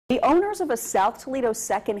The owners of a South Toledo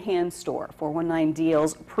secondhand store, 419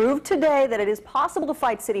 Deals, proved today that it is possible to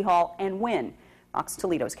fight City Hall and win. Fox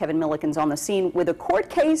Toledo's Kevin Milliken's on the scene with a court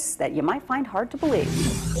case that you might find hard to believe.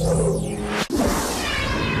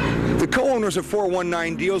 The co-owners of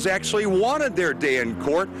 419 Deals actually wanted their day in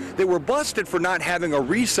court. They were busted for not having a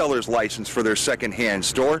reseller's license for their secondhand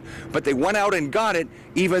store, but they went out and got it,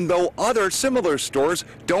 even though other similar stores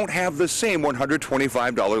don't have the same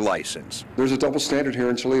 $125 license. There's a double standard here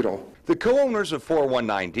in Toledo. The co-owners of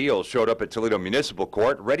 419 Deals showed up at Toledo Municipal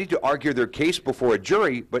Court ready to argue their case before a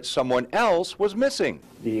jury, but someone else was missing.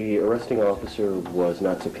 The arresting officer was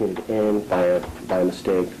not subpoenaed in by a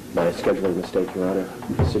mistake, by a scheduling mistake, Your Honor.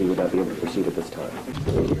 The city would not be able to proceed at this time.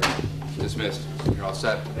 Dismissed. You're all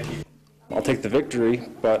set. Thank you. I'll take the victory,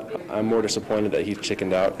 but I'm more disappointed that he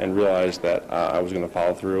chickened out and realized that I was going to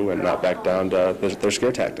follow through and not back down to their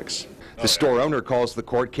scare tactics. The store owner calls the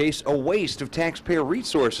court case a waste of taxpayer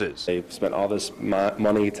resources. They've spent all this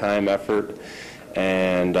money, time, effort,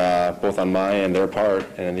 and both on my and their part,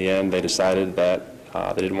 and in the end they decided that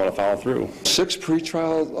they didn't want to follow through. 6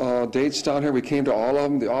 pretrial dates down here. We came to all of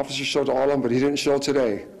them. The officer showed to all of them, but he didn't show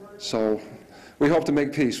today. So we hope to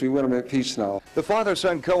make peace. We want to make peace now. The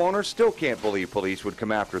father-son co-owners still can't believe police would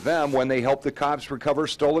come after them when they helped the cops recover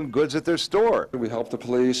stolen goods at their store. We help the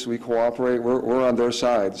police. We cooperate. We're on their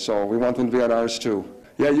side, so we want them to be on ours too.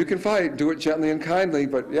 Yeah, you can fight. Do it gently and kindly,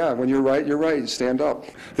 but yeah, when you're right, you're right. Stand up.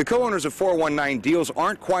 The co-owners of 419 Deals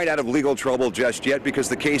aren't quite out of legal trouble just yet because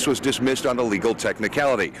the case was dismissed on a legal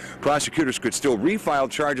technicality. Prosecutors could still refile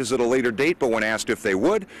charges at a later date, but when asked if they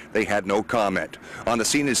would, they had no comment. On the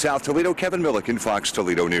scene in South Toledo, Kevin Milliken, Fox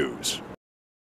Toledo News.